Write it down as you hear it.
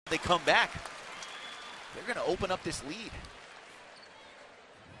They come back. They're going to open up this lead.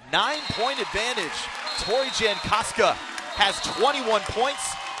 9-point advantage. Tori Jankoska has 21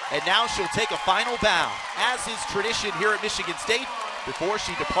 points, and now she'll take a final bow, as is tradition here at Michigan State. Before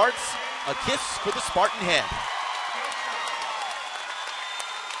she departs, a kiss for the Spartan head.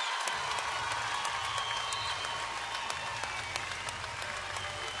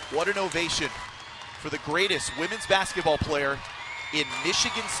 What an ovation for the greatest women's basketball player in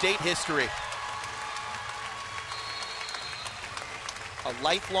Michigan State history. A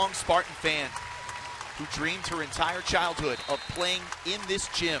lifelong Spartan fan who dreamed her entire childhood of playing in this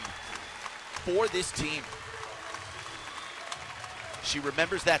gym for this team. She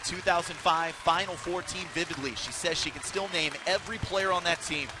remembers that 2005 Final Four team vividly. She says she can still name every player on that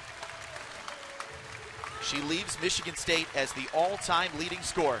team. She leaves Michigan State as the all-time leading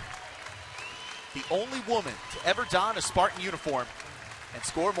scorer. The only woman to ever don a Spartan uniform and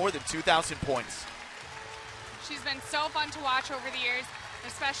score more than 2,000 points. She's been so fun to watch over the years,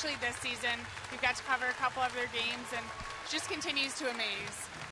 especially this season. We've got to cover a couple of their games, and she just continues to amaze.